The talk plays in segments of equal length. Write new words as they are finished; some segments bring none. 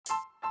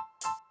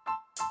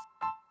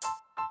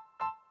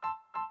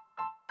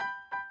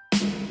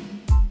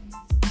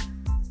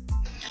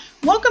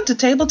Welcome to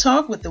Table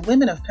Talk with the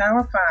Women of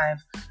Power 5,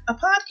 a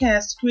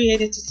podcast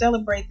created to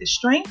celebrate the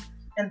strength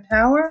and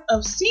power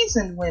of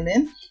seasoned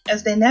women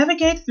as they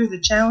navigate through the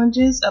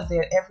challenges of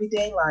their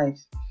everyday life.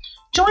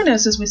 Join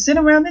us as we sit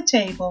around the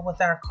table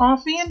with our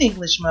coffee and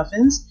English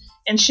muffins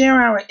and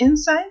share our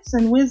insights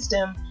and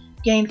wisdom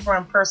gained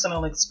from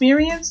personal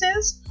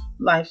experiences,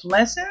 life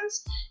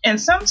lessons,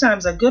 and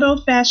sometimes a good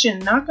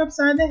old-fashioned knock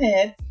upside the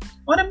head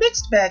on a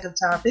mixed bag of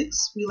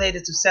topics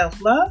related to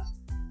self-love,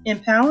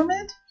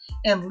 empowerment,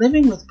 and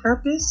living with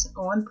purpose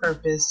on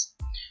purpose.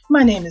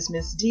 My name is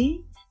Miss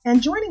D,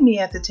 and joining me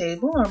at the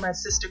table are my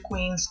sister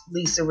queens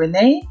Lisa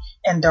Renee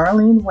and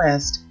Darlene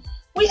West.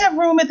 We have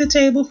room at the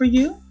table for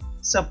you,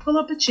 so pull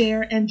up a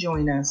chair and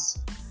join us.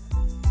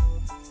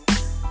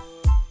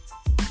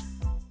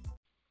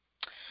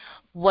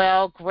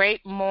 Well,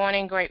 great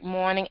morning,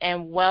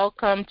 and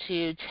welcome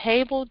to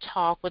Table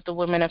Talk with the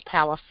Women of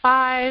Power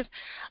 5.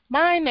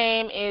 My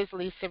name is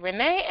Lisa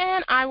Renee,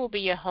 and I will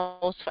be your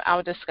host for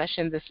our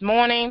discussion this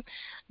morning.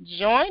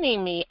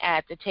 Joining me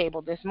at the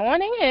table this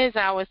morning is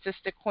our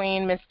sister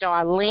queen, Miss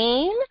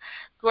Darlene.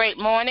 Great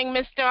morning,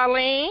 Miss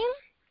Darlene.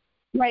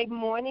 Great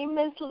morning,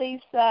 Miss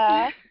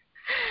Lisa.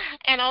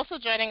 And also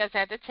joining us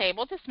at the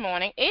table this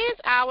morning is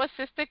our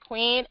sister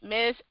queen,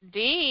 Miss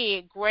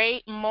D.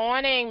 Great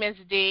morning, Miss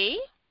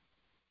D.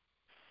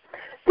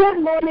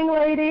 Good morning,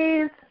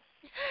 ladies.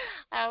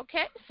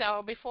 Okay,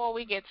 so before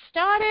we get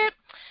started,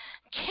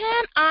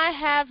 can I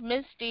have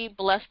Miss D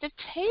bless the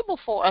table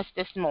for us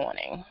this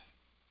morning?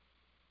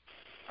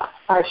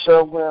 I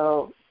sure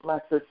will, my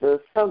sisters.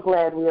 So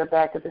glad we are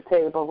back at the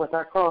table with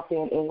our coffee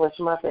and English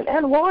muffin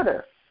and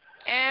water.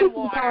 And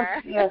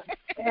water. Yes,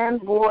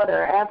 and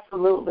water,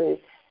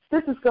 absolutely.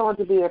 This is going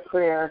to be a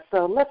prayer,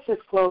 so let's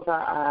just close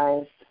our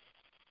eyes.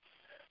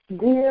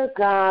 Dear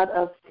God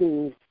of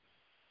peace,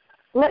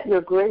 let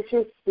your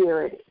gracious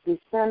spirit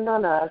descend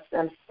on us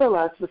and fill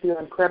us with your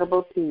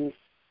incredible peace.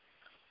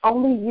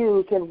 Only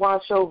you can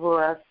wash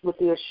over us with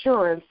the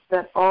assurance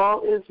that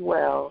all is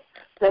well,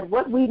 that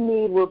what we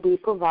need will be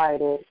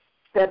provided,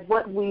 that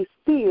what we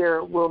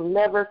fear will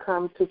never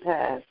come to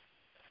pass.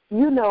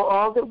 You know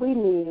all that we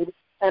need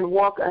and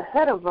walk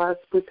ahead of us,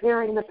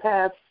 preparing the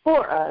path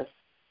for us.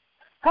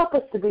 Help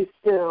us to be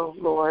still,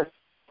 Lord,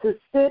 to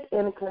sit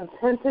in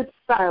contented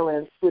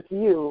silence with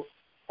you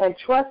and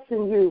trust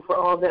in you for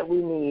all that we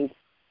need.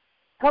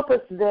 Help us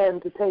then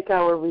to take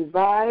our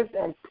revived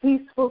and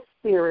peaceful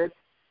spirits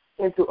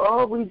into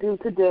all we do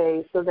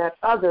today so that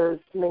others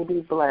may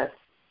be blessed.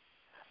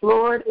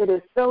 Lord, it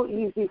is so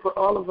easy for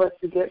all of us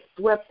to get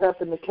swept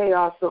up in the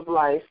chaos of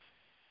life.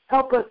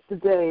 Help us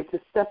today to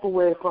step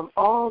away from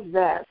all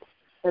that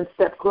and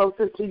step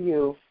closer to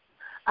you.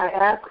 I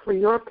ask for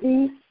your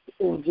peace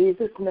in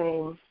Jesus'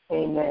 name.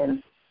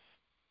 Amen.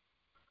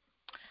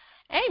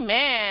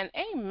 Amen.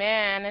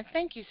 And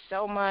thank you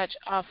so much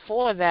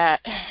for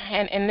that.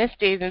 And in this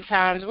days and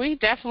times, we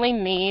definitely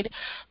need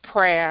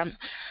prayer.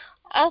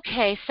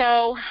 Okay,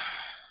 so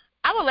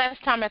our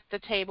last time at the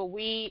table,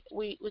 we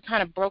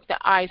kind of broke the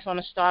ice on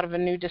the start of a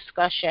new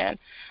discussion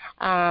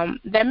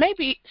that may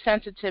be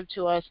sensitive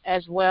to us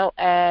as well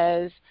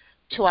as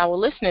to our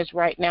listeners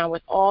right now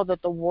with all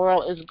that the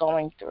world is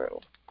going through.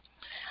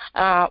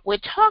 We're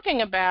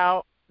talking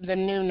about the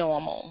new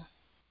normal,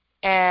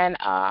 and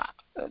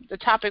the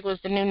topic was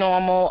the new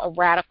normal,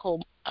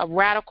 a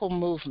radical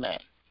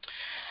movement.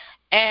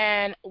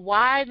 And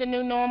why the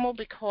new normal?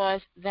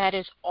 Because that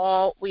is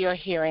all we are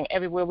hearing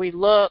everywhere we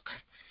look.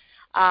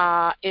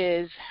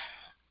 Is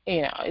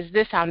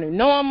this our new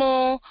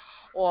normal,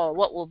 or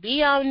what will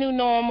be our new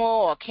normal,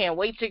 or can't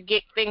wait to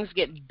get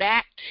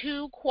back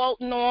to quote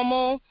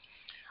normal.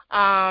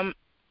 And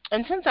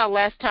since our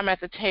last time at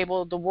the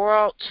table, the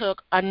world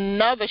took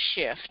another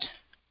shift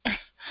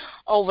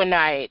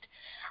overnight,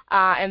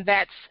 and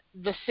that's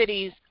the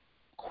city's,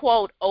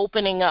 quote,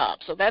 opening up.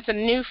 So that's a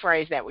new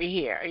phrase that we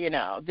hear,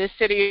 This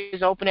city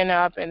is opening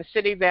up, and the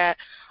city that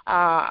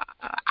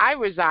I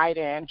reside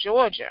in,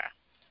 Georgia,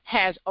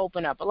 has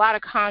opened up. A lot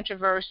of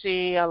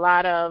controversy, a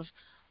lot of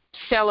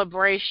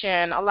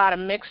celebration, a lot of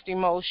mixed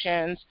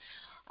emotions.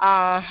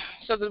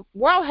 So the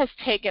world has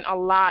taken a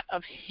lot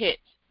of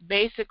hits,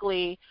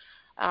 basically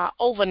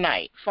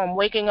overnight, from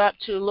waking up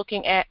to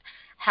looking at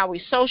how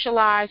we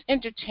socialize,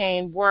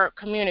 entertain, work,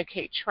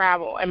 communicate,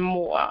 travel, and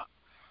more,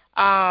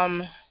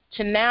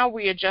 to now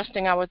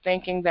readjusting our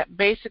thinking that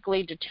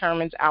basically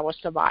determines our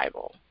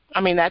survival.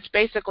 I mean, that's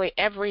basically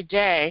every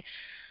day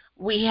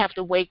we have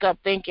to wake up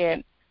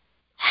thinking,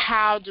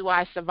 how do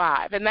I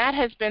survive? And that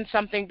has been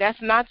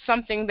that's not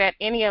something that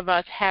any of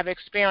us have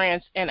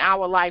experienced in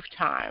our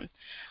lifetime.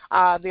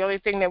 The only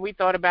thing that we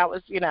thought about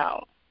was,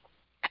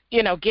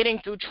 getting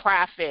through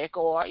traffic,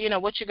 or,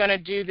 what you're going to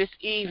do this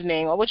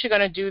evening, or what you're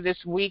going to do this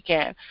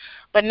weekend.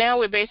 But now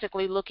we're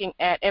basically looking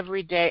at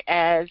every day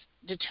as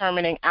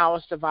determining our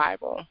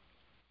survival.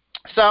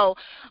 So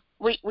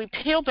we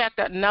peel back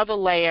another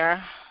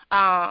layer,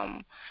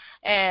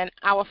 and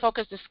our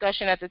focus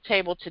discussion at the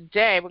table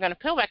today, we're going to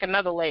peel back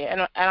another layer,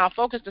 and our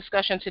focus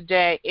discussion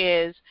today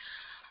is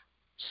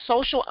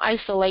social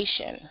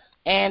isolation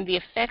and the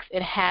effects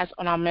it has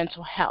on our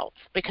mental health,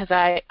 because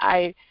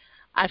I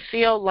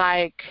feel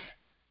like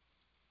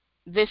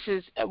this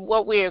is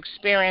what we're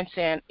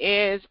experiencing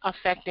is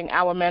affecting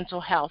our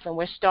mental health, and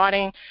we're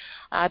starting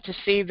to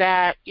see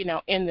that,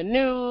 in the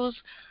news,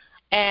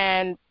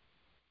 and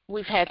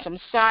we've had some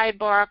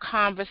sidebar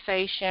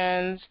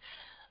conversations.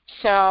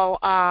 So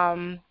our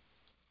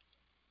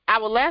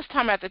last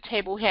time at the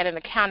table, we had an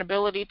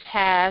accountability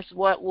task.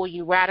 What will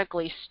you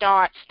radically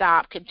start,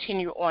 stop,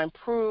 continue, or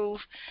improve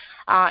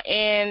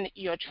in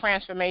your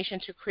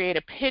transformation to create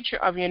a picture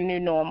of your new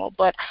normal?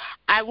 But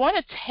I want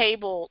to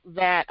table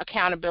that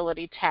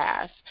accountability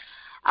task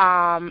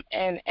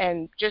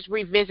and just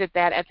revisit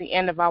that at the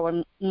end of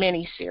our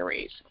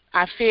mini-series.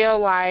 I feel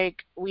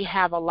like we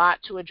have a lot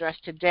to address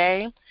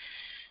today,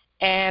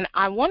 and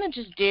I want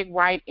to just dig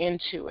right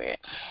into it.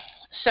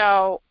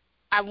 So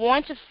I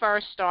want to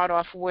first start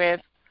off with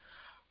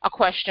a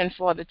question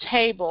for the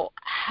table.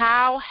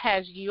 How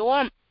has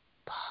your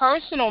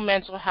personal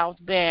mental health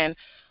been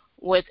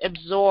with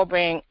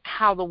absorbing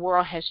how the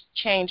world has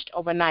changed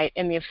overnight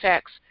and the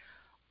effects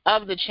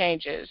of the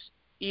changes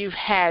you've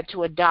had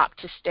to adopt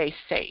to stay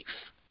safe?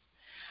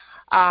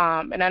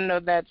 And I know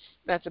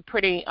that's a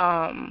pretty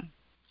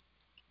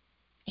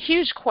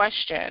huge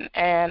question,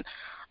 and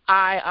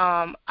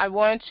I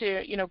want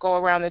to, go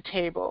around the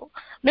table.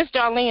 Ms.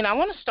 Darlene, I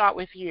want to start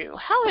with you.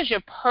 How has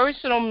your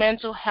personal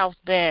mental health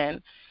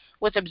been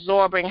with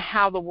absorbing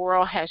how the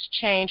world has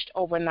changed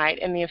overnight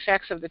and the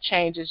effects of the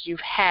changes you've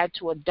had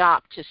to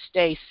adopt to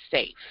stay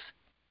safe?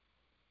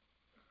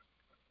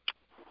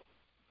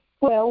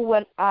 Well,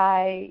 when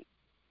I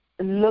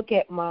look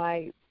at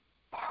my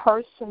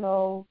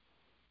personal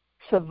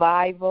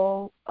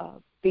survival,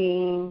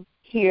 being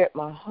here at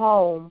my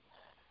home,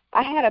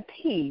 I had a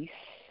peace.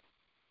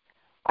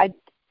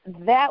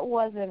 That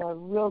wasn't a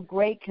real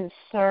great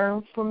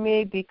concern for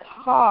me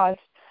because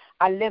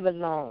I live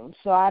alone,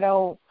 so I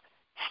don't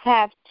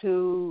have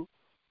to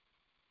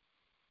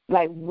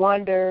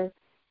wonder,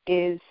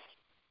 is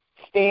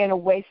staying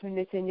away from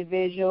this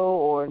individual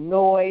or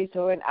noise,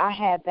 and I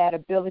have that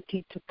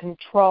ability to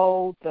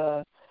control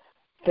the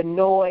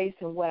noise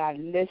and what I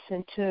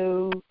listen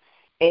to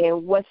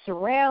and what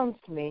surrounds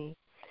me.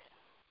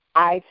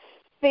 I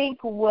think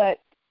what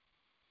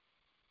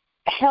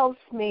helps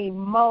me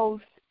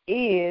most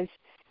is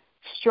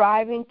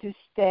striving to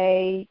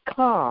stay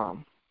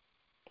calm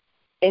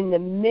in the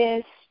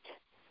midst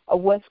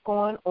of what's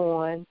going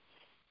on.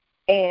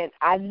 And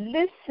I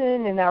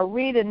listen and I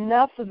read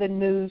enough of the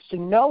news to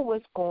know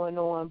what's going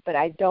on, but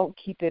I don't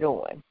keep it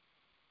on.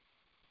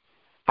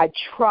 I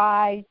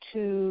try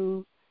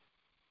to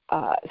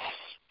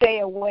stay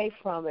away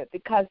from it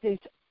because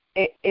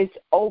it's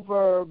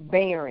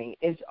overbearing,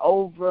 it's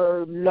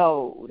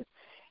overload.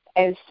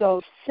 And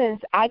so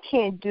since I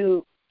can't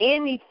do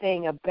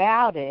anything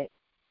about it,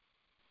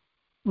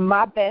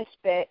 my best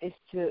bet is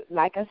to,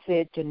 like I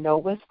said, to know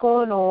what's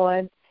going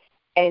on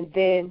and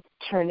then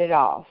turn it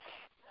off.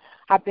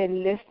 I've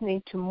been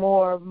listening to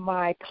more of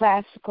my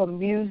classical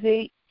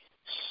music,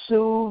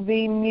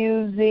 soothing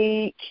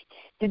music,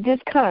 that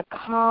just kind of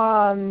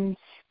calms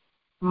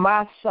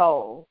my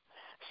soul.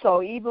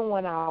 So even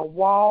when I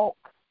walk,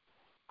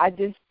 I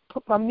just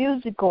put my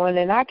music on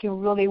and I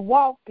can really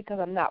walk because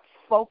I'm not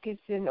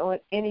focusing on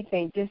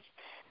anything, just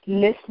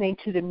listening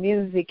to the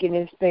music, and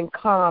it's been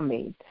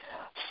calming.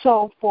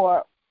 So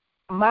for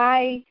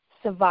my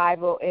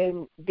survival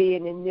and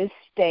being in this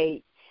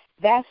state,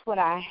 that's what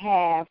I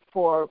have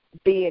for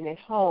being at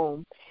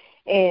home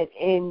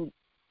and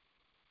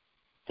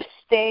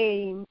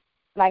staying,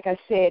 like I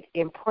said,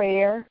 in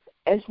prayer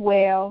as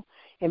well,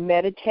 in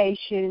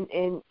meditation,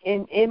 and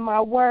in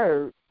my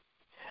word.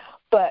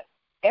 But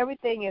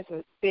everything is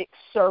a big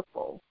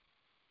circle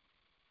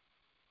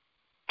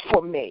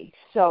for me.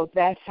 So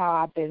that's how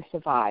I've been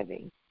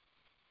surviving.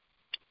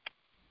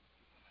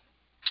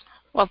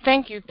 Well,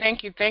 thank you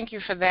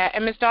for that.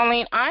 And Ms.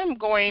 Darlene, I'm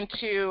going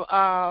to,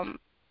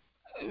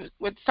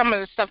 with some of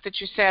the stuff that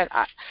you said,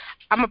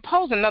 I'm going to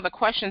pose another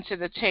question to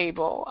the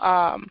table,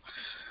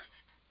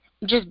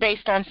 just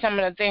based on some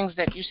of the things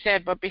that you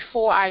said. But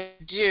before I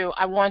do,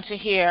 I want to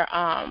hear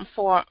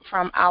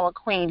from our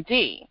Queen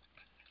D.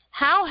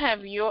 How has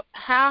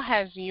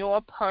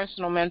your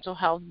personal mental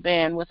health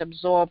been with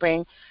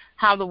absorbing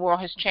how the world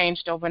has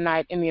changed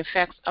overnight and the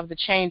effects of the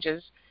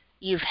changes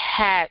you've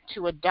had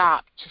to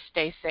adopt to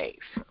stay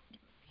safe?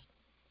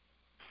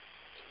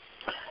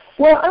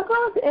 Well, I'm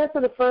going to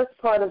answer the first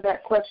part of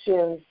that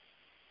question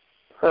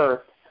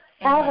first.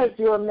 How has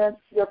your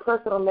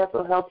personal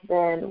mental health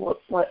been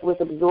with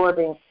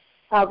absorbing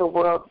how the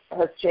world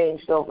has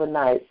changed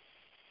overnight?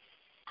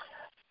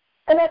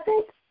 And I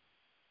think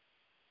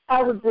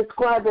I would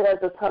describe it as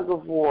a tug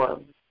of war.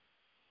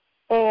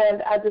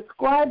 And I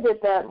described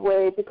it that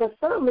way because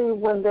certainly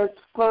when this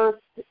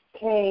first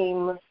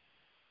came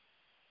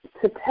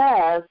to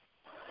pass,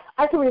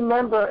 I can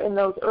remember in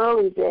those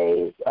early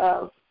days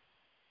of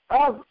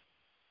kind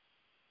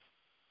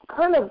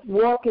of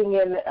walking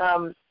in,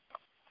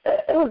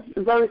 it was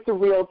very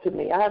surreal to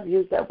me. I have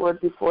used that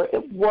word before.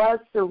 It was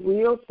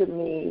surreal to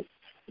me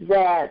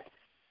that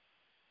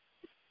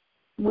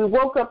we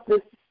woke up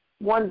this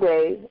one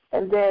day,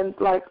 and then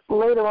like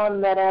later on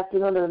in that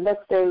afternoon or the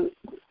next day,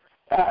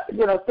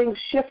 things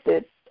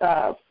shifted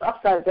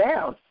upside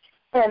down.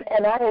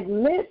 And I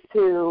admit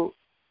to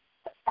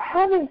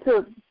having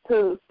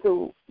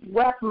to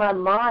wrap my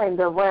mind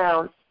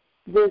around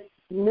this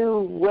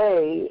new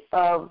way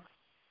of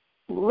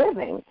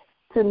living,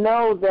 to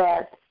know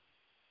that,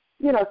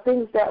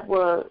 things that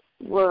were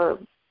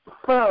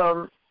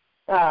firm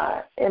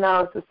in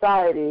our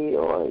society,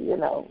 or,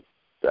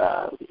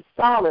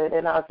 solid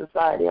in our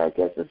society, I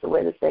guess is the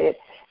way to say it.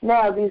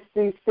 Now these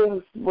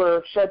things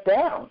were shut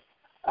down.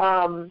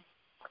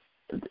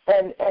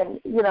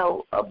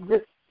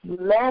 Just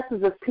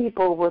masses of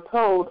people were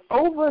told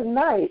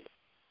overnight,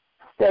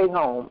 stay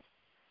home.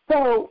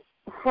 So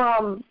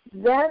from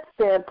that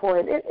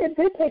standpoint, it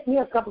did take me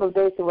a couple of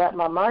days to wrap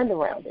my mind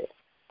around it.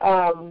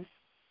 And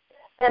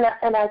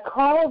I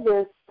call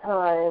this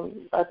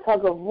time a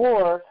tug of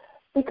war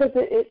because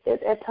it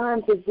at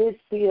times it did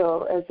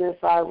feel as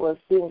if I was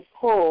being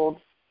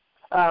pulled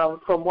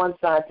from one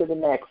side to the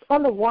next.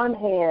 On the one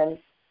hand,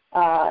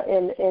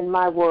 in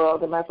my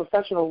world, in my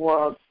professional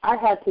world, I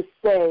had to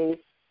stay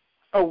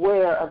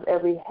aware of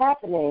every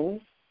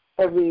happening,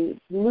 every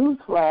news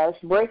flash,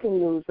 breaking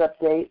news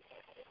update,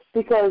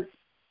 because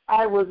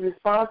I was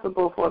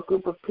responsible for a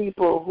group of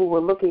people who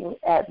were looking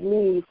at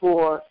me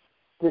for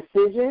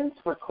decisions,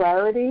 for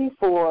clarity,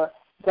 for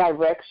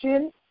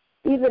direction,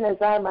 even as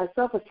I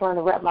myself was trying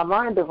to wrap my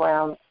mind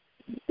around,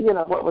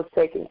 what was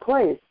taking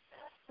place.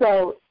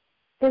 So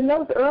in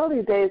those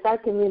early days, I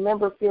can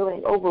remember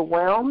feeling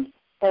overwhelmed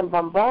and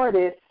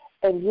bombarded,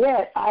 and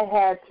yet I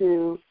had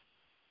to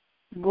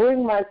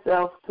bring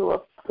myself to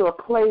a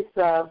place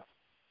of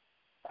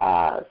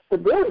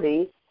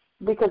stability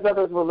because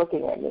others were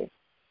looking at me.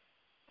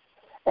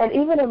 And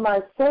even in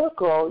my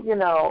circle,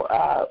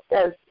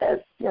 as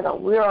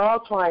we're all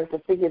trying to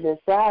figure this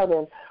out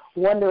and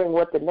wondering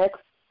what the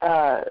next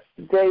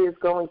day is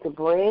going to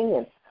bring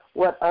and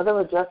what other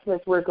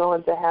adjustments we're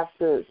going to have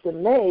to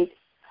make,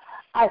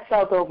 I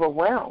felt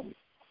overwhelmed.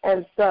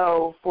 And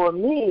so for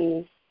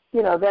me,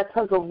 that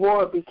tug of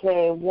war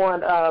became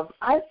one of,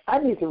 I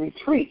need to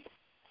retreat.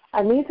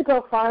 I need to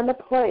go find a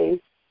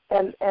place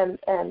and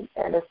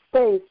a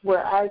space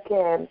where I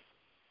can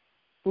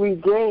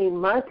regain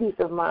my peace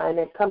of mind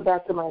and come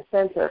back to my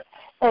center.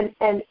 And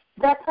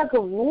that tug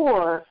of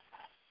war,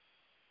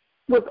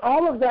 with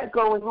all of that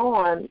going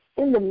on,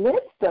 in the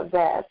midst of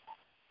that,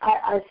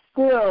 I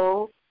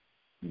still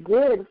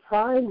did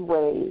find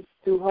ways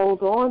to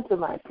hold on to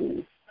my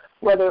peace,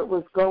 whether it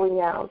was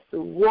going out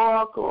to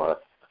walk or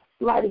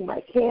lighting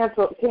my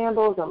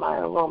candles or my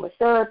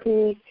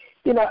aromatherapy.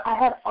 I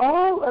had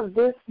all of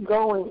this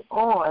going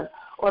on.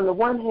 On the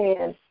one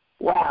hand,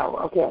 wow,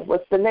 okay,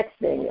 what's the next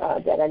thing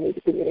that I need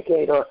to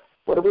communicate? Or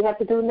what do we have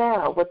to do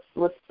now?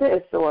 What's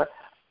this? Or,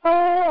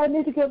 I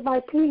need to get my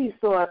peace.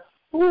 Or,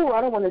 I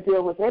don't want to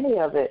deal with any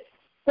of it.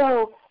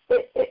 So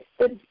it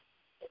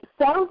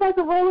sounds like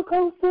a roller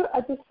coaster.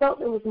 I just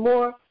felt it was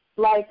more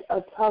like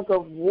a tug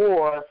of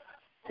war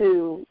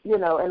to,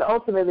 and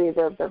ultimately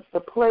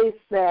the place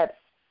that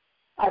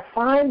I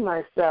find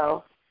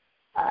myself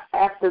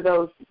after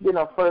those,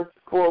 first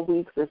 4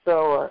 weeks or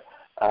so,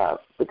 or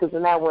because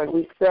now we're in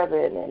week 7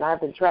 and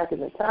I've been tracking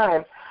the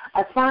time,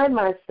 I find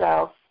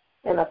myself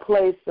in a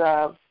place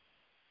of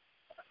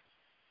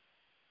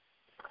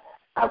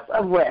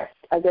rest,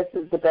 I guess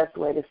is the best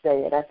way to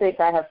say it. I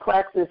think I have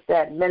practiced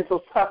that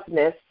mental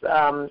toughness,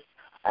 and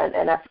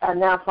I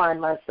now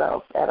find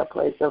myself at a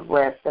place of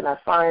rest, and I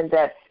find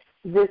that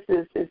this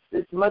is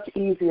it's much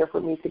easier for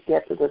me to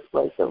get to this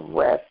place of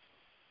rest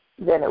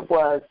than it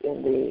was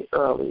in the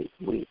early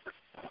weeks.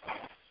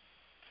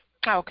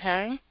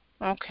 Okay.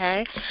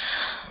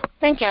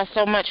 Thank you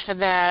so much for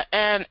that.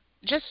 And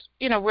just,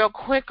 real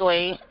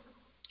quickly,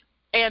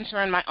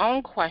 answering my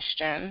own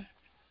question,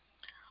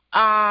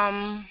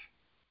 I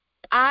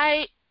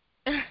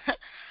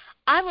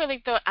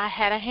really thought I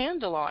had a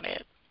handle on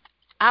it.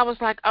 I was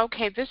like,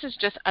 okay, this is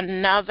just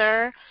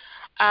another,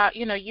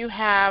 you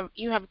have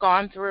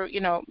gone through,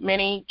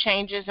 many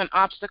changes and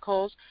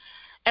obstacles.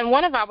 And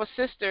one of our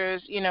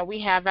sisters, we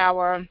have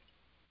our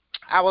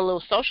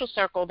little social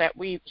circle that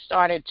we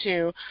started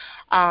to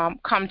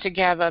come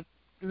together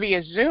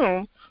via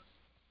Zoom.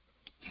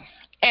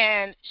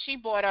 And she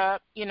brought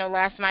up,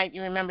 last night,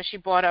 you remember she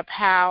brought up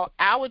how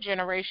our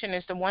generation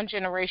is the one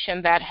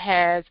generation that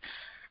has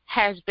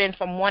been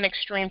from one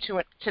extreme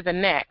to the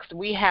next.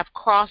 We have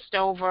crossed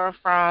over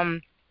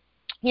from,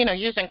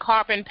 using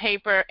carbon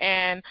paper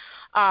and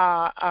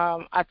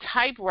a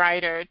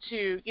typewriter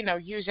to,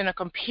 using a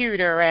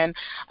computer and,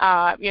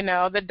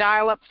 the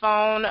dial-up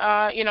phone,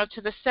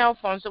 to the cell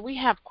phone. So we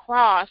have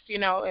crossed,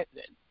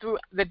 through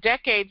the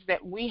decades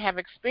that we have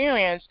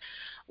experienced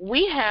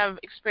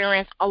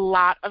a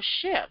lot of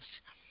shifts.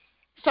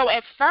 So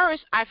at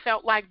first I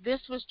felt like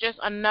this was just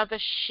another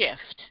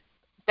shift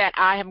that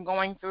I am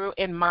going through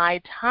in my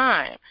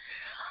time,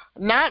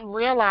 not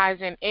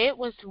realizing it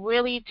was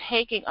really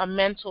taking a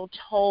mental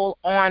toll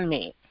on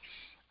me.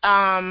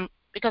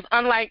 Because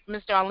unlike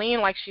Ms.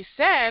 Darlene, like she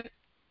said,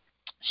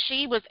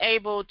 she was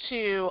able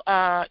to,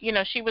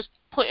 she was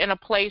put in a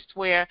place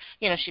where,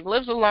 she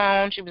lives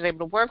alone. She was able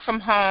to work from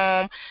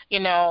home.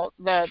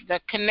 The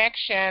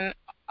connection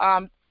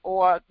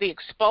or the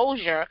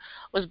exposure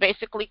was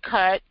basically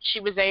cut. She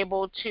was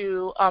able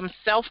to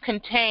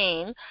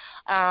self-contain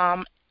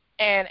and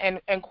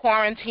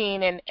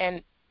quarantine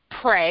and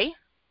pray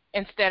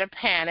instead of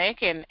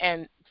panic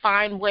and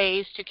find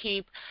ways to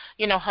keep,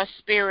 her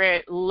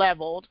spirit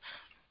leveled.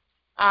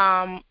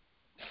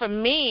 For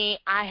me,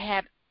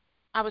 I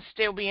was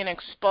still being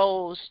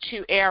exposed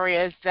to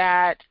areas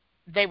that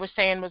they were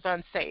saying was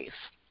unsafe.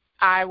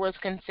 I was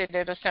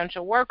considered an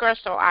essential worker,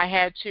 so I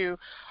had to,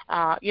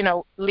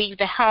 leave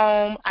the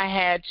home. I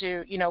had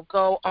to,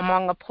 go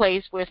among a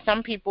place where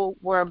some people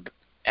were,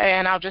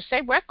 and I'll just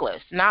say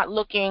reckless, not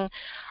looking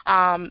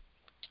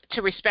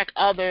to respect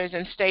others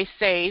and stay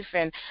safe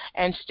and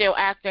still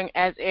acting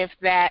as if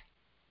that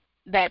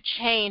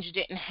change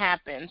didn't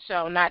happen.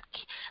 So not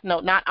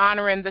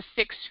honoring the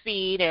 6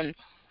 feet and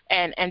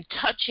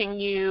touching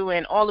you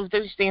and all of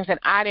those things that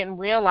I didn't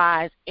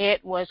realize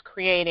it was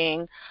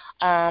creating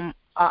a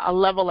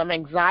level of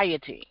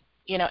anxiety.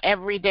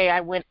 Every day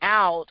I went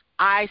out,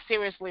 I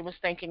seriously was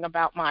thinking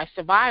about my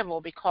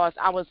survival because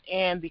I was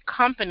in the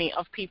company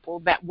of people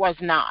that was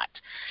not.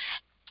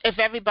 If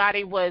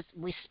everybody was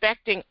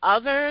respecting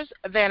others,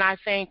 then I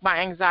think my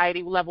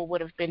anxiety level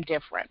would have been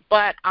different.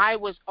 But I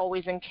was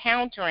always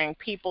encountering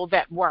people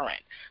that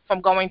weren't,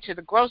 from going to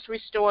the grocery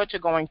store to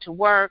going to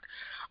work,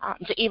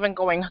 to even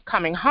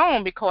coming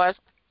home, because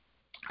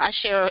I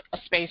share a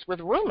space with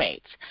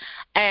roommates.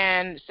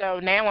 And so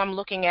now I'm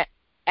looking at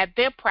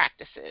their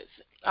practices,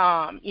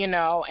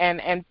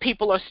 and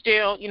people are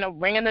still,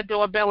 ringing the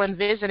doorbell and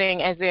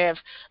visiting as if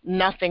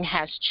nothing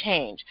has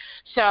changed.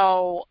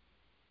 So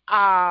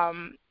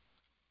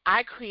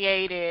I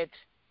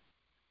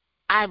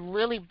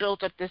really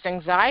built up this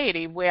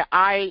anxiety where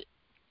I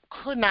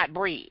could not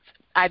breathe.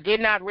 I did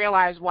not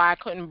realize why I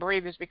couldn't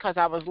breathe is because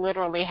I was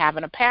literally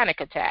having a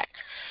panic attack.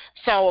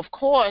 So, of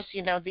course,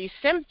 these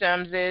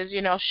symptoms is,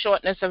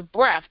 shortness of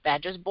breath.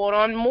 That just brought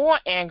on more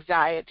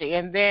anxiety.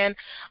 And then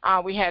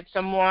we had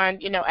someone,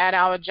 at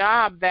our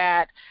job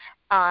that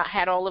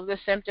had all of the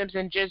symptoms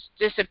and just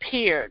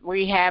disappeared.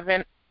 We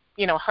haven't,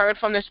 heard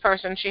from this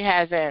person. She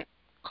hasn't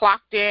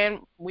clocked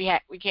in. We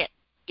can't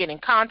get in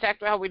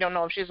contact with her. We don't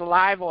know if she's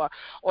alive or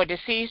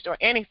deceased or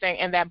anything,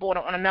 and that brought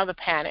on another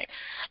panic.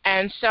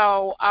 And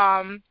so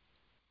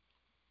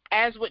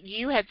as what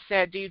you had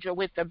said, Deidre,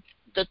 with the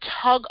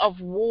tug of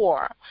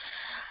war,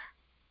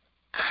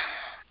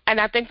 and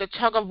I think the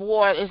tug of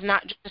war is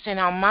not just in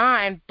our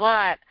mind,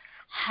 but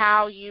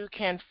how you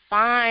can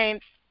find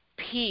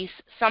peace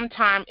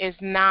sometimes is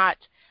not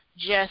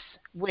just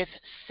with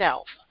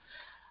self.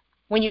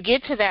 When you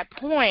get to that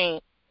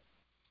point,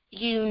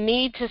 you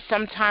need to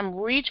sometimes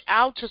reach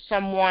out to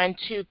someone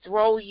to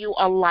throw you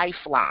a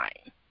lifeline.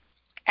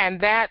 And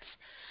that's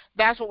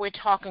what we're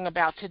talking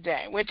about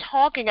today. We're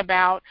talking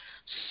about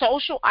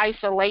social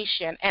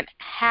isolation and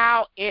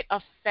how it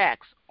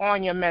affects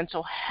on your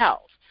mental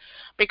health,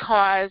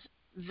 because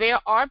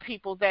there are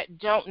people that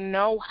don't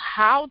know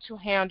how to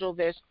handle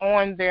this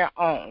on their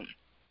own.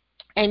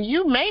 And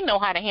you may know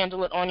how to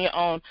handle it on your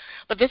own,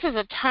 but this is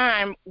a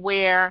time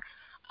where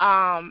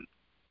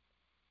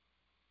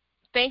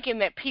thinking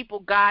that people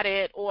got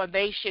it, or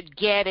they should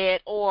get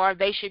it, or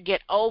they should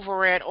get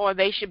over it, or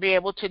they should be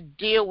able to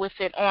deal with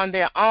it on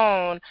their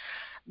own.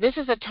 This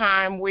is a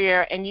time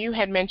where, and you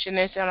had mentioned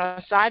this in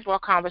a sidebar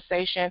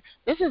conversation,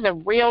 this is a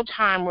real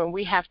time when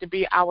we have to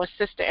be our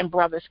sister and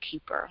brother's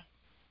keeper.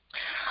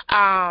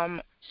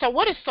 So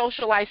what is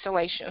social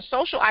isolation?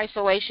 Social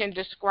isolation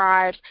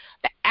describes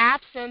the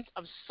absence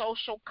of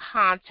social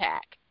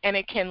contact, and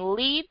it can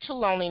lead to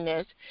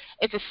loneliness.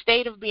 It's a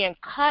state of being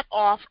cut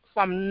off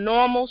from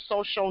normal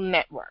social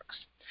networks.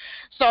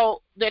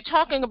 So they're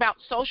talking about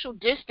social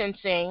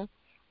distancing,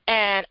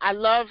 and I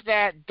love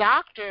that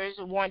doctors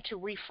want to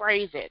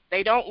rephrase it.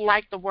 They don't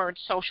like the word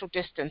social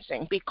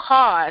distancing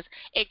because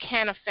it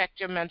can affect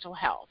your mental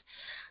health.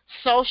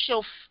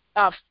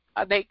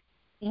 They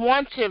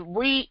want to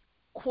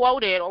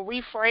re-quote it or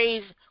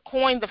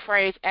coin the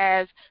phrase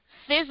as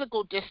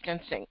physical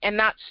distancing and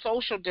not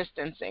social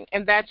distancing,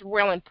 and that's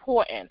real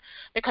important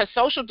because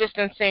social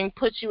distancing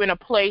puts you in a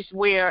place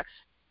where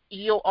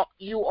you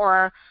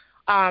are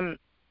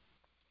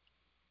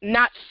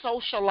not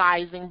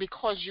socializing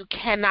because you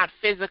cannot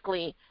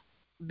physically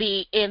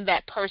be in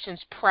that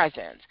person's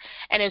presence,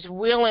 and it's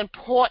real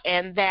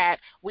important that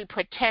we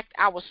protect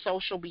our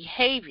social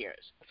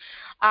behaviors.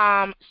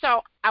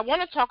 So I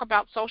want to talk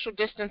about social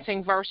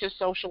distancing versus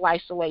social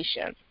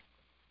isolation.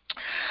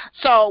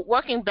 So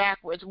working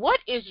backwards, what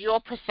is your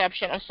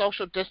perception of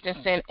social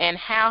distancing, and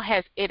how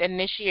has it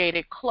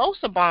initiated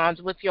closer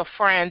bonds with your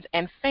friends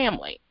and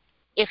family,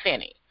 if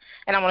any?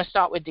 And I want to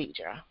start with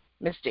Deidre.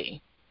 Ms.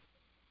 D.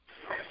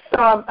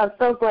 So I'm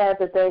so glad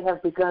that they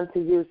have begun to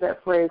use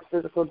that phrase,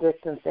 physical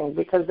distancing,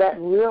 because that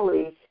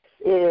really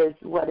is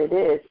what it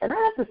is. And I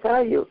have to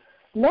tell you,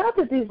 now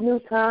that these new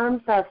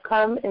terms have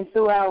come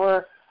into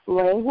our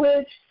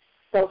language,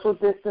 social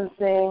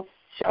distancing,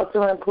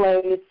 shelter in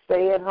place,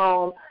 stay at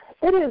home.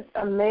 It is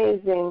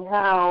amazing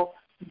how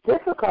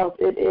difficult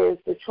it is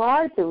to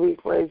try to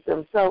rephrase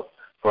them. So,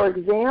 for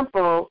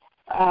example,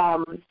 at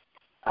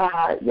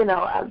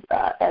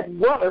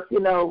work,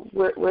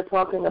 we're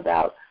talking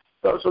about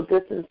social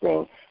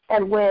distancing.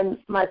 And when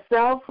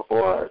myself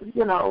or,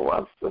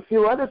 a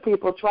few other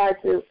people try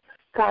to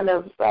kind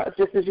of,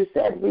 just as you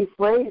said,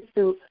 rephrase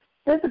to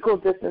physical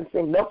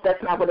distancing, nope,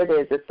 that's not what it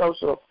is. It's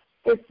social.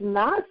 It's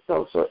not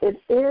social.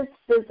 It is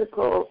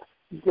physical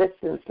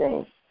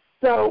distancing.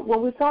 So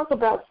when we talk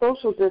about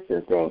social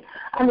distancing,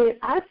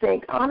 I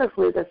think,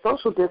 honestly, that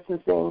social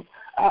distancing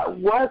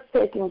was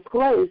taking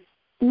place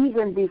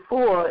even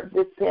before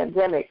this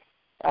pandemic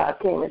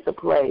came into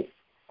place.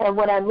 And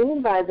what I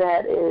mean by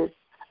that is,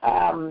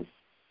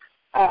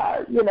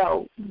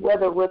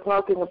 whether we're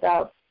talking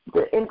about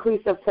the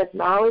increase of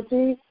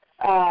technology,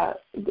 let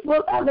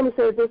me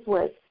say it this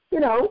way.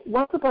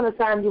 Once upon a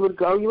time you would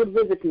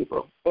visit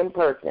people in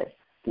person.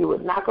 You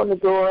would knock on the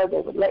door,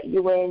 they would let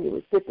you in, you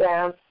would sit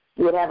down,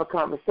 you would have a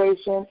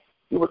conversation,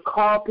 you would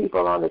call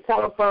people on the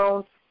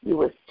telephone, you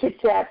would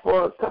chit-chat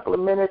for a couple of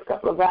minutes,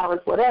 couple of hours,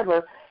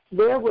 whatever.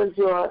 There was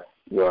your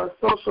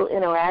social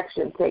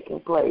interaction taking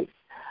place.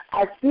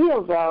 I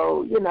feel,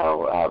 though, in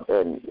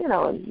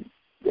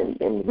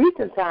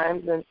recent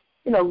times and,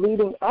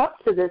 leading up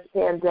to this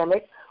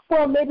pandemic,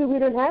 well, maybe we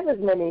didn't have as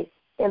many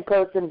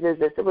in-person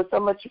visits. It was so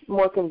much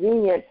more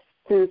convenient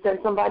to send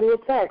somebody a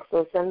text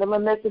or send them a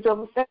message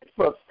over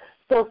Facebook.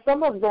 So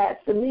some of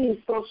that, to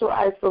me, social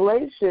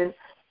isolation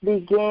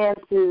began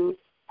to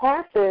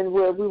happen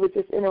where we were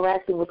just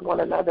interacting with one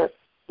another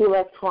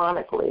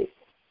electronically.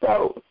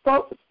 So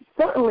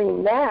certainly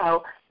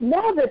now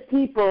that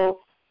people,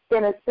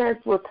 in a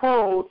sense, were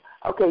told,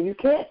 okay, you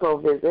can't go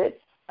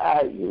visit,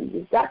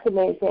 you've got to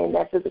maintain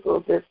that physical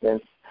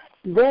distance,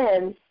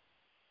 then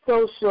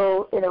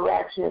social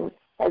interaction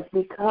has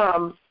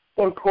become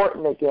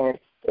important again.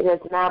 It has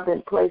now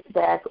been placed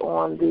back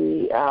on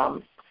the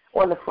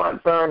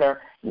front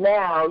burner.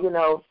 Now,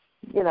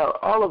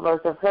 all of us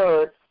have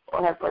heard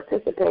or have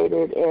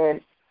participated in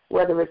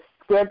whether it's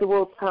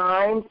scheduled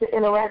time to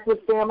interact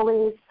with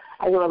families.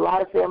 I hear a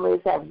lot of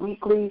families have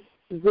weekly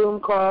Zoom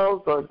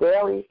calls or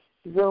daily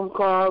Zoom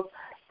calls.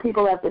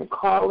 People have been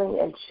calling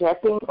and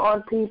checking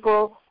on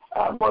people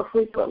more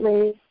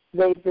frequently.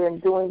 They've been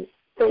doing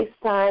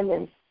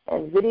FaceTime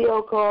and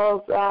video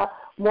calls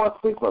more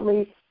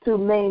frequently to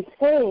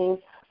maintain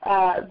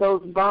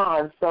those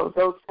bonds,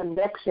 those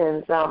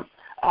connections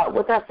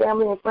with our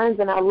family and friends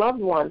and our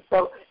loved ones.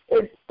 So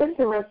it's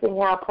interesting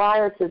how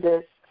prior to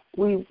this,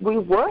 we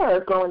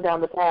were going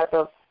down the path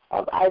of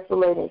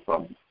isolating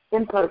from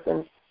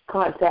in-person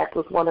contact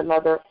with one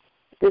another.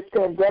 This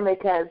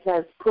pandemic has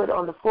put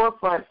on the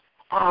forefront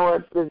our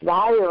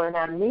desire and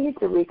our need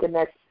to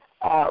reconnect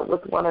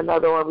with one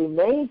another or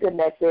remain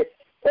connected.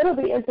 It'll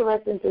be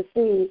interesting to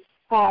see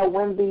how,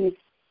 when these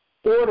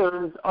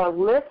orders are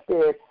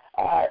lifted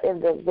in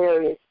the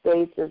various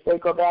states as they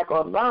go back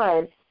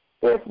online,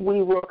 if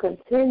we will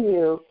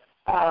continue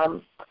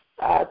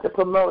to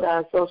promote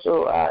our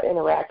social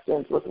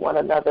interactions with one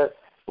another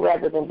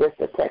rather than just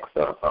a text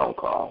or a phone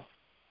call.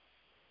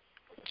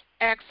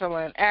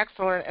 Excellent.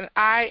 And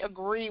I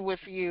agree with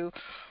you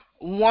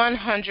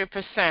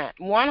 100%.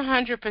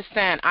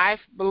 100%. I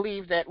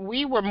believe that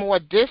we were more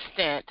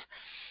distant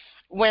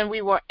when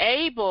we were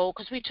able,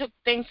 because we took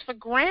things for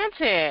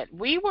granted.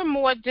 We were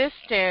more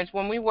distant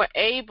when we were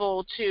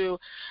able to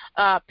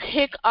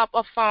pick up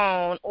a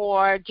phone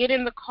or get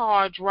in the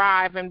car,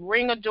 drive, and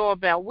ring a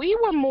doorbell. We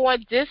were more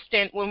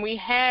distant when we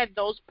had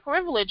those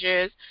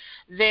privileges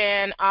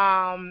than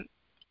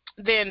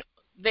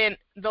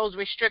those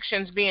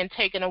restrictions being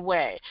taken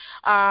away.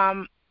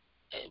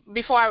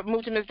 Before I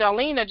moved to Ms.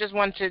 Darlene, I just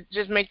wanted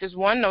to make this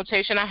one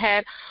notation. I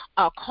had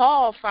a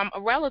call from a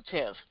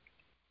relative.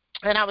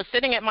 And I was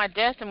sitting at my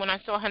desk, and when I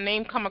saw her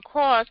name come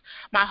across,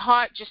 my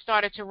heart just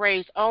started to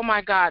race. Oh, my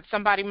God,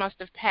 somebody must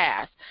have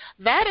passed.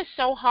 That is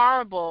so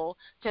horrible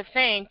to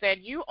think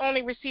that you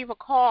only receive a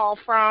call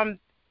from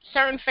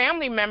certain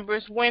family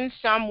members when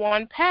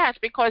someone passed,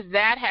 because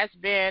that has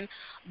been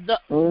the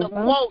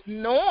quote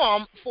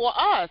norm for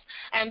us.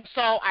 And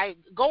so I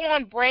go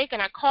on break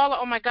and I call her,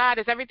 oh my God,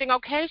 is everything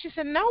okay? She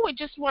said, no, I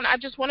just want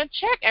to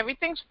check.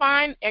 Everything's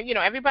fine. And,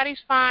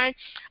 everybody's fine.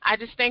 I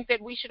just think that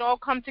we should all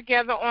come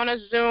together on a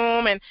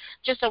Zoom and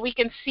just so we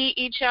can see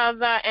each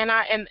other.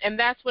 And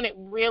that's when it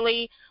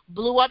really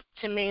blew up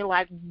to me,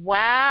 like,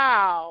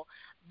 wow,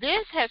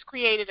 this has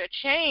created a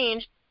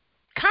change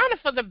kind of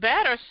for the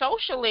better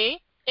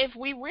socially, if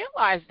we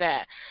realize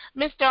that.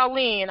 Ms.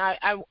 Darlene,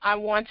 I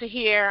want to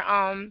hear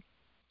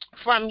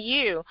from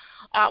you.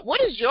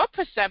 What is your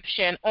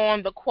perception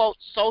on the, quote,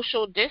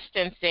 social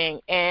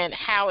distancing and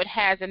how it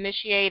has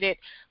initiated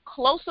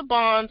closer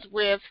bonds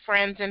with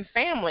friends and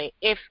family,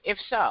 if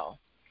so?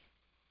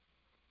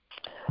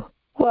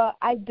 Well,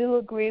 I do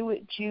agree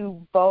with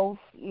you both,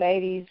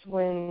 ladies,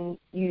 when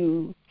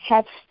you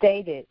have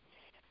stated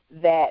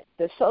that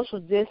the social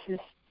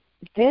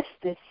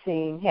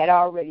distancing had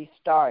already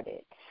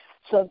started.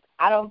 So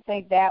I don't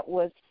think that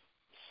was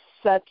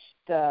such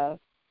the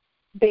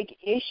big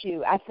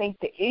issue. I think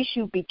the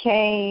issue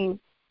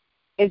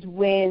is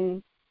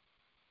when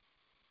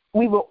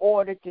we were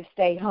ordered to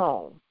stay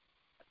home.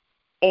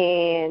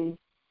 And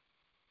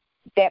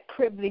that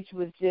privilege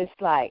was just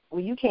like,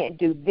 well, you can't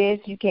do this,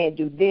 you can't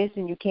do this,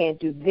 and you can't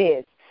do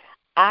this.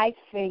 I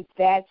think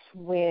that's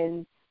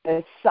when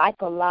the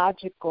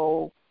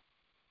psychological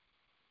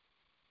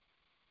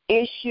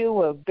issue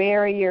or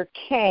barrier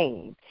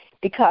came,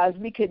 because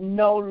we could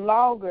no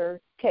longer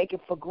take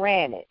it for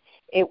granted.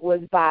 It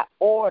was by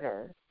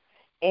order.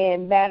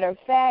 And matter of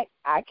fact,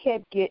 I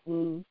kept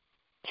getting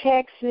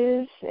texts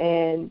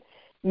and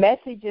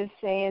messages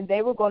saying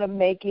they were going to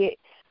make it,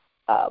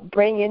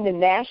 bring in the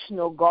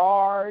National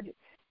Guard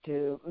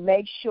to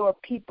make sure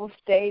people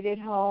stayed at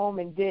home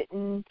and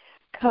didn't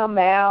come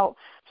out.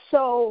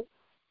 So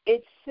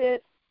it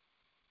sent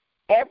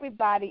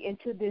everybody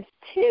into this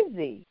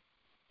tizzy.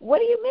 What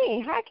do you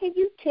mean? How can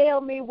you tell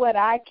me what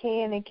I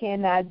can and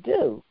cannot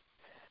do?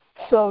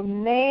 So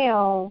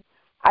now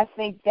I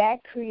think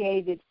that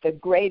created the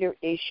greater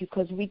issue,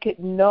 because we could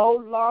no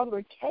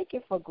longer take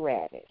it for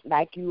granted,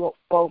 like you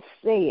both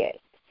said.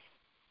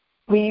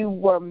 We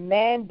were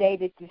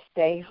mandated to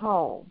stay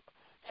home.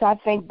 So I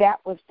think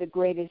that was the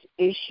greatest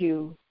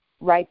issue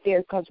right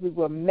there, because we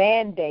were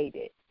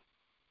mandated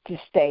to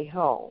stay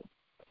home.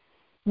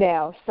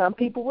 Now, some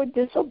people were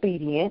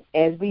disobedient,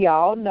 as we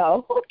all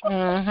know.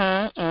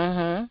 But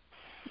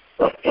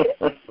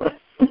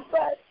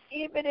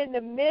even in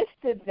the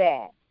midst of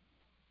that,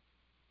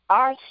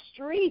 our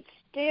streets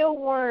still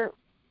weren't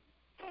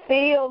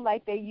feel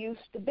like they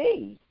used to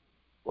be,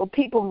 with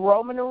people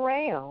roaming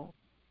around.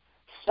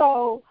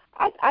 So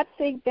I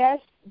think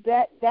that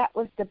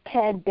was the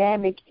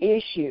pandemic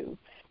issue,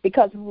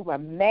 because we were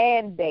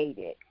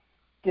mandated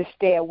to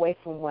stay away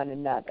from one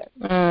another.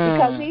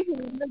 Because even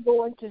when we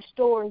go into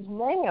stores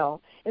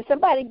now, if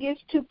somebody gets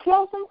too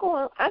close,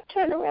 I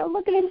turn around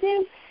looking at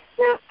them.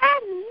 Now, I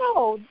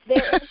know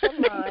there is a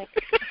line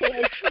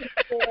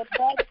there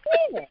back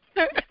then.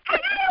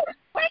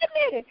 Wait a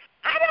minute.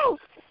 I don't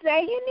say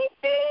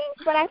anything,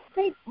 but I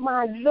think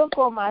my look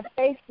on my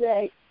face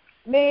say,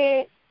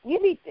 man, you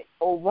need to,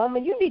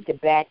 woman, you need to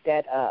back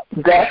that up.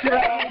 Back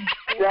up.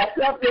 Back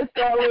up, Miss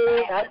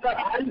Ellie.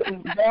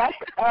 Back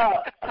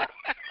up.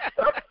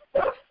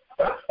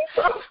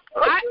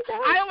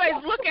 I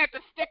always look at the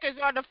stickers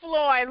on the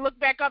floor and look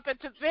back up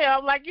into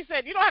them. Like you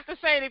said, you don't have to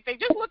say anything.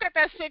 Just look at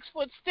that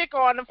 6-foot sticker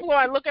on the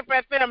floor and look up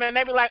at them, and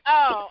they be like,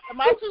 oh, am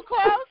I too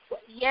close?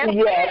 Yes,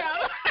 ma'am.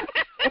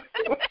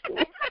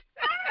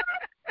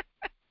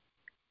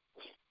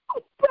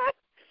 But,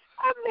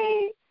 I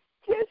mean,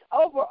 just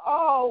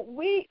overall,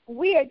 we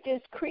are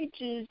just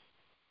creatures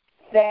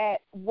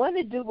that want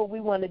to do what we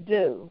want to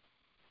do.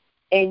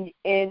 And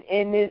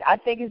I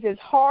think it's just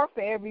hard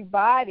for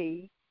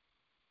everybody,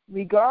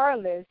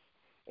 regardless.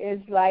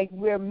 It's like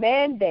we're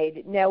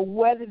mandated. Now,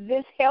 whether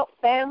this helps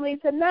families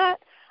or not,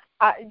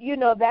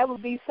 that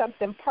would be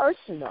something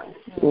personal.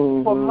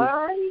 For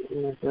mine,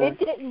 it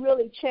didn't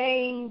really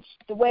change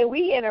the way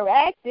we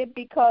interacted,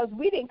 because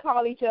we didn't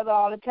call each other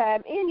all the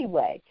time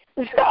anyway.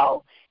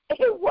 So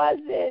it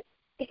wasn't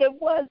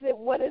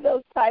one of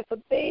those type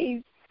of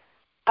things.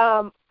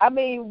 I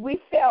mean, we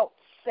felt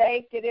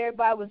safe that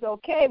everybody was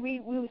okay. We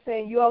were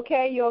saying, you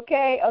okay? You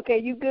okay? Okay,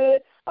 you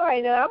good? All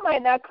right, now I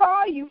might not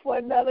call you for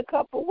another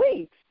couple of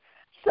weeks.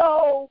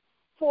 So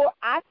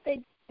I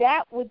think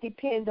that would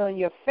depend on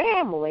your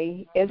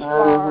family as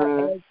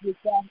far as if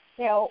that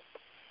help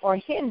or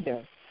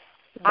hinder.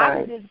 Right.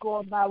 I'm just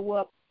going by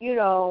what,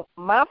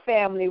 my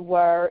family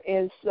were,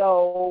 and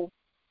so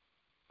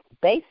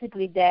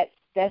basically that's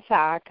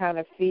how I kind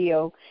of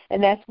feel,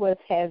 and that's what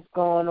has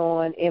gone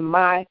on in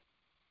my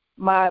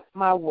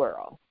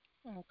world.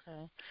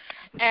 Okay,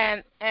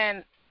 and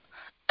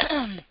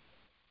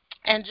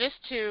and just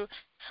to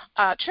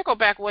trickle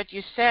back what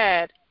you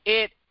said,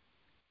 it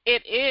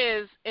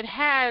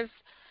has,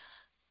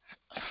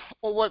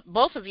 well, what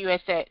both of you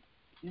had said.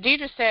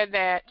 Deidre said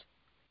that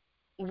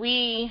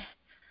we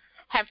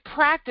have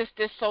practiced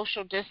this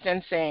social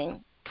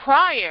distancing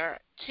prior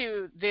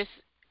to this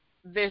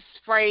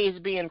phrase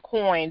being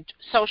coined,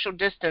 social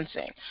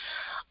distancing.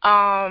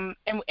 And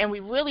we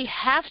really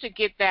have to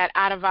get that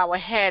out of our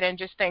head and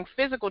just think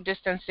physical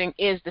distancing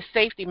is the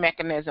safety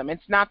mechanism.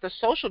 It's not the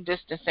social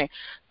distancing.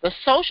 The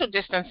social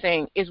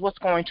distancing is what's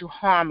going to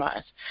harm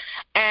us.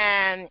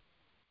 And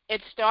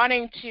it's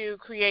starting to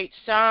create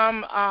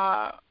some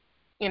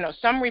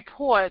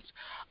reports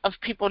of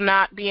people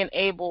not being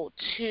able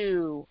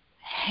to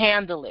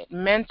handle it,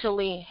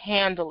 mentally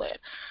handle it.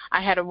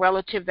 I had a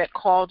relative that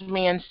called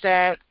me and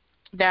said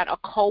that a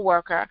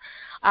coworker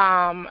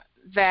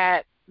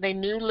that they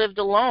knew lived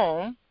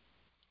alone,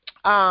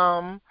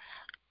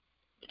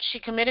 she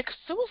committed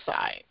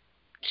suicide.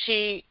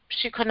 She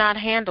could not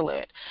handle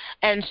it.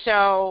 And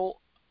so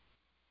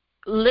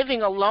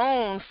living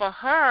alone for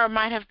her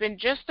might have been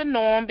just the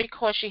norm,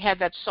 because she had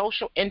that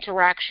social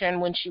interaction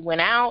when she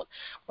went out,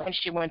 when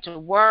she went to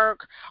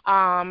work,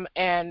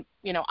 and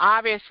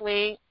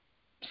obviously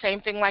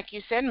same thing like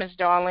you said, Miss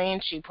Darlene.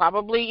 She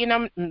probably,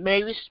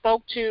 maybe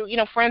spoke to,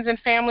 friends and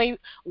family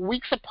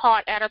weeks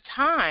apart at a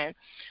time.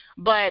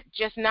 But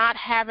just not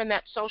having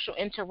that social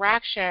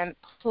interaction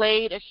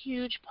played a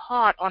huge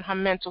part on her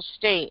mental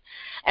state.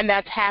 And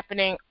that's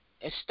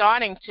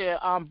starting to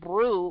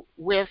brew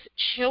with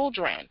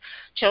children.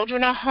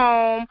 Children are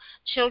home.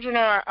 Children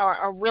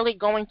are really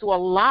going through a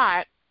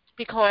lot,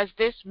 because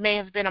this may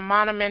have been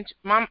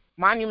a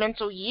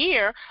monumental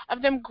year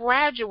of them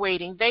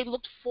graduating. They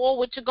looked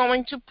forward to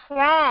going to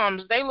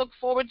proms. They looked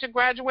forward to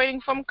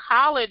graduating from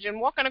college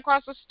and walking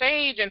across the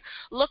stage and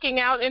looking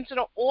out into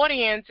the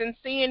audience and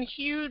seeing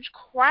huge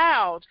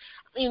crowds.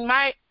 I mean,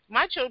 my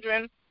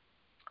children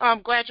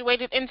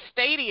graduated in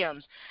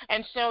stadiums,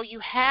 and so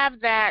you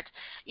have that,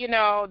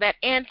 that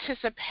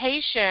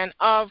anticipation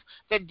of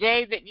the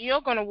day that you're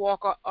going to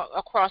walk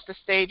across the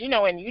stage, Dee,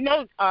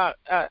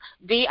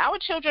 our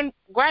children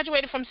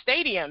graduated from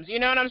stadiums, you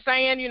know what I'm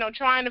saying,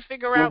 trying to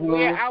figure out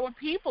where our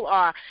people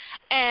are,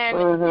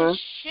 and this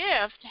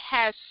shift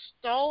has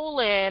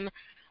stolen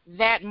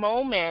that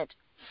moment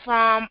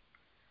from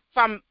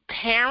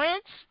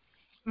parents.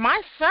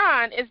 My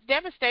son is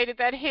devastated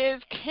that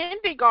his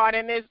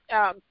kindergartner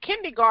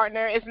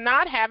is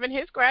not having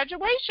his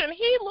graduation.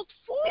 He looked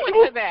forward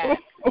to that.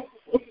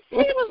 He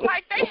was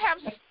like, they have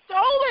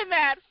stolen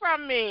that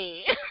from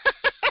me.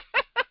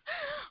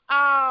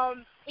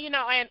 And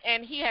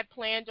he had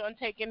planned on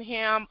taking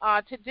him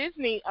to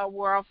Disney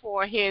World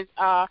for his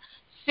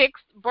 6th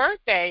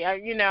birthday.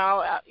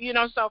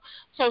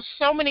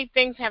 So many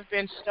things have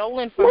been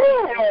stolen from me.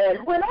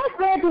 When I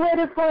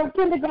graduated from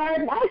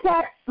kindergarten, I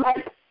got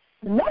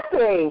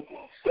nothing.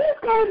 She's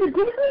going to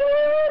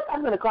Disneyland.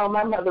 I'm going to call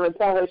my mother and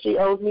tell her she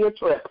owes me a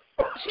trip.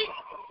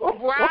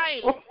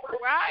 Right.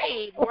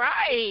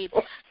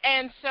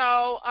 And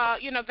so,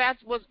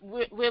 that's what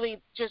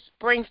really just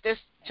brings this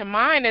to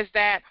mind, is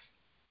that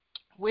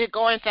we're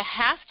going to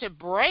have to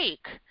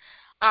break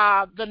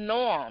the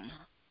norm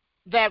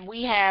that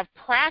we have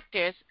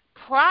practiced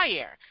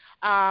prior.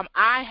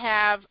 I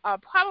have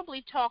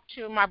probably talked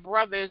to my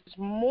brothers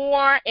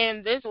more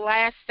in this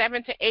last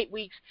 7 to 8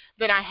 weeks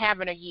than I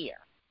have in a year.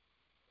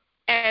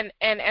 And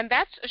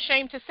that's a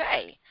shame to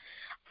say.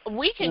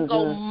 We can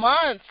go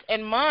months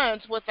and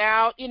months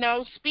without,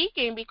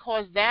 speaking,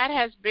 because that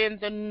has been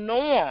the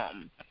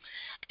norm.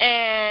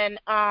 And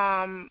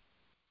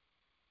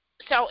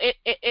so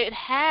it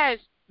has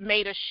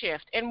made a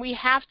shift. And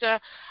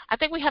I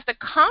think we have to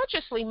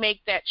consciously make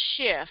that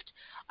shift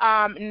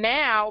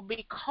now,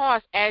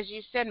 because, as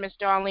you said, Ms.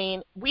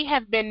 Darlene, we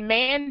have been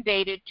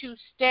mandated to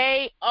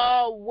stay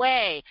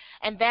away,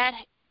 and that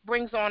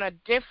brings on a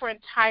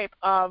different type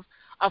of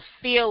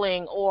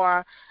feeling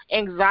or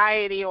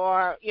anxiety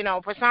or,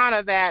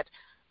 persona that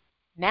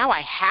now I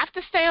have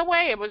to stay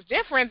away. It was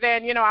different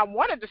than, I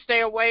wanted to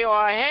stay away,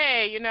 or,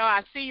 hey,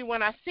 I see you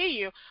when I see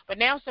you. But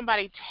now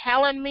somebody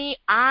telling me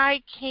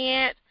I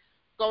can't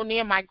go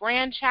near my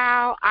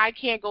grandchild, I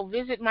can't go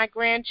visit my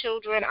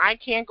grandchildren, I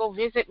can't go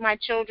visit my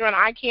children,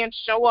 I can't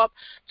show up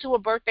to a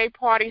birthday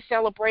party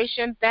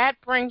celebration,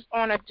 that brings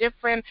on a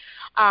different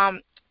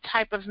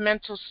type of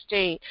mental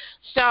state.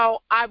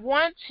 So I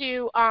want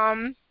to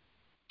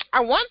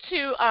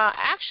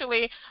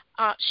actually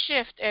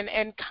shift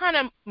and kind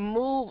of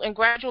move and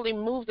gradually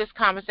move this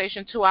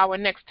conversation to our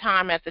next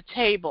time at the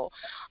table.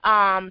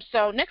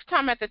 So next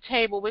time at the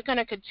table, we're going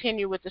to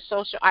continue with the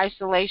social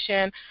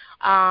isolation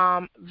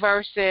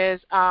versus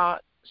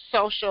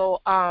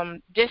social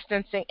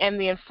distancing and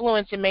the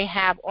influence it may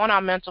have on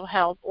our mental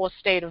health or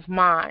state of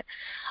mind.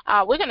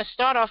 We're going to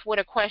start off with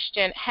a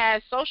question.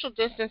 Has social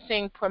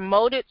distancing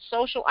promoted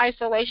social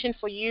isolation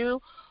for you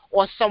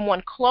or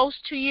someone close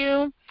to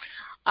you?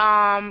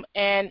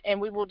 And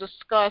we will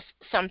discuss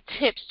some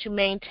tips to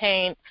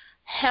maintain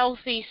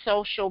healthy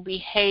social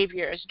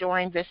behaviors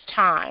during this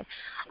time.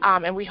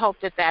 And we hope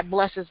that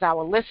blesses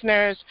our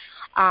listeners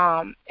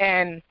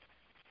and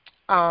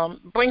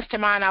brings to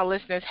mind our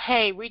listeners,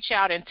 hey, reach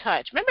out and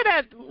touch. Remember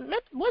that,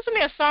 wasn't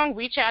there a song,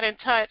 Reach Out and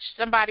Touch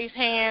Somebody's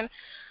Hand?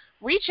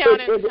 Reach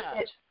out and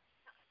touch.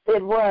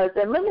 It was.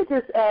 And let me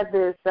just add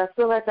this. I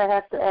feel like I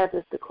have to add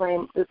this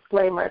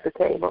disclaimer at the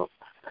table.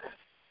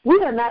 We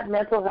are not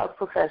mental health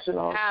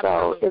professionals,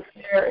 Absolutely. So if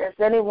there is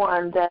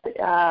anyone that,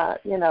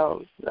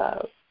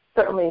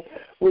 certainly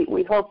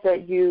we hope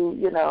that you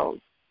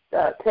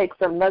take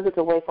some nuggets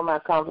away from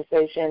our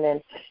conversation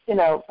and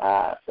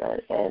that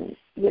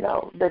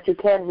you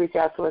can reach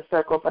out to a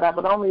circle. But I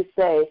would only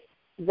say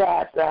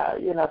that,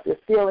 if you're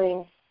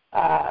feeling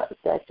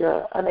that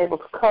you're unable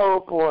to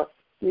cope or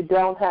you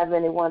don't have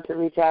anyone to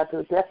reach out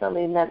to,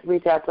 definitely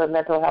reach out to a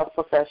mental health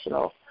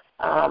professional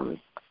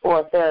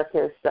or a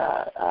therapist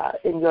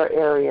in your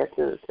area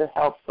to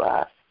help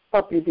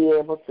you be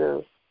able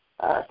to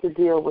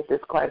deal with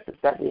this crisis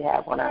that we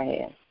have on our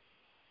hands.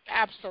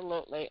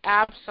 Absolutely.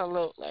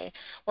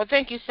 Well,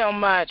 thank you so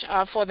much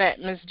for that,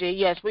 Ms. D.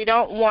 Yes, we're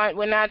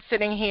not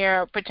sitting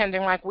here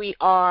pretending like we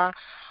are,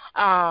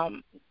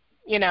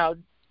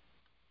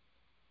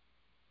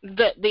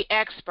 the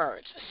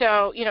experts.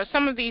 So,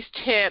 some of these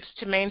tips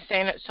to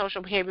maintain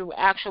social behavior will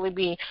actually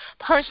be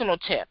personal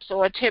tips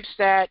or tips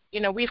that,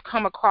 we've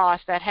come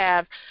across that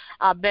have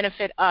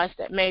benefit us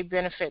that may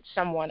benefit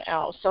someone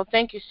else. So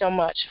thank you so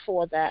much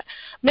for that.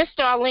 Miss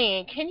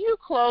Darlene, can you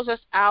close us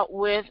out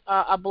with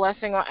a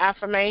blessing or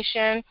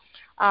affirmation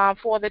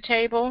for the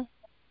table?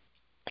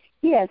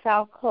 Yes,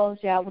 I'll close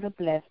you out with a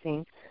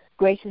blessing.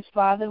 Gracious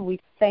Father, we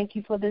thank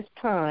you for this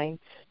time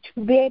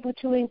to be able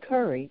to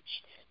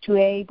encourage, to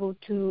be able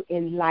to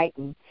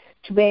enlighten,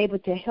 to be able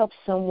to help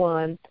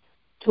someone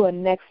to a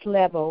next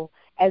level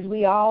as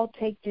we all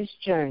take this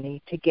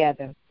journey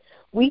together.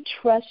 We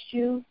trust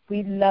you.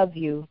 We love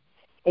you.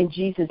 In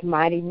Jesus'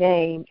 mighty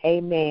name,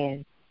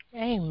 amen.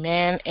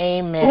 Amen.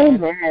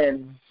 Amen.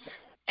 Amen.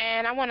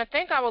 And I want to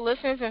thank our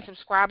listeners and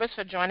subscribers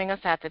for joining us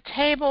at the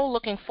table.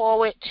 Looking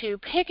forward to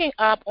picking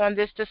up on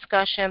this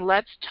discussion,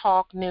 Let's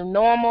Talk New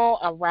Normal,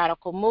 a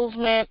radical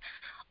movement,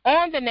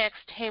 on the next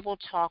Table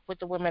Talk with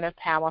the Women of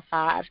Power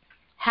 5.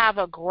 Have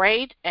a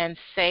great and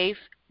safe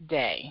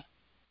day.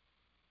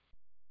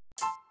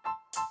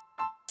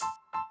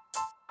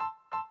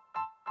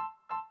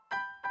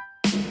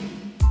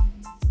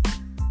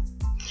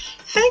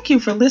 Thank you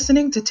for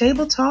listening to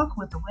Table Talk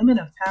with the Women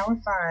of Power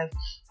 5.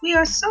 We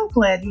are so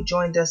glad you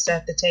joined us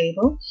at the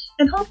table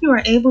and hope you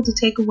are able to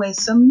take away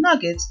some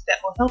nuggets that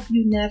will help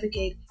you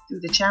navigate through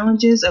the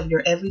challenges of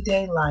your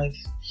everyday life.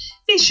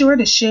 Be sure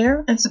to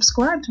share and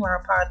subscribe to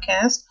our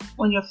podcast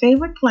on your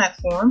favorite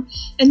platform,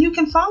 and you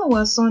can follow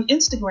us on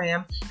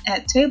Instagram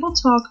at Table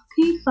Talk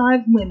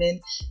P5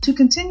 Women to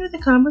continue the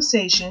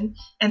conversation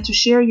and to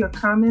share your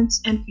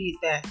comments and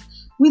feedback.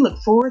 We look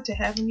forward to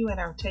having you at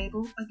our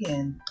table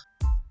again.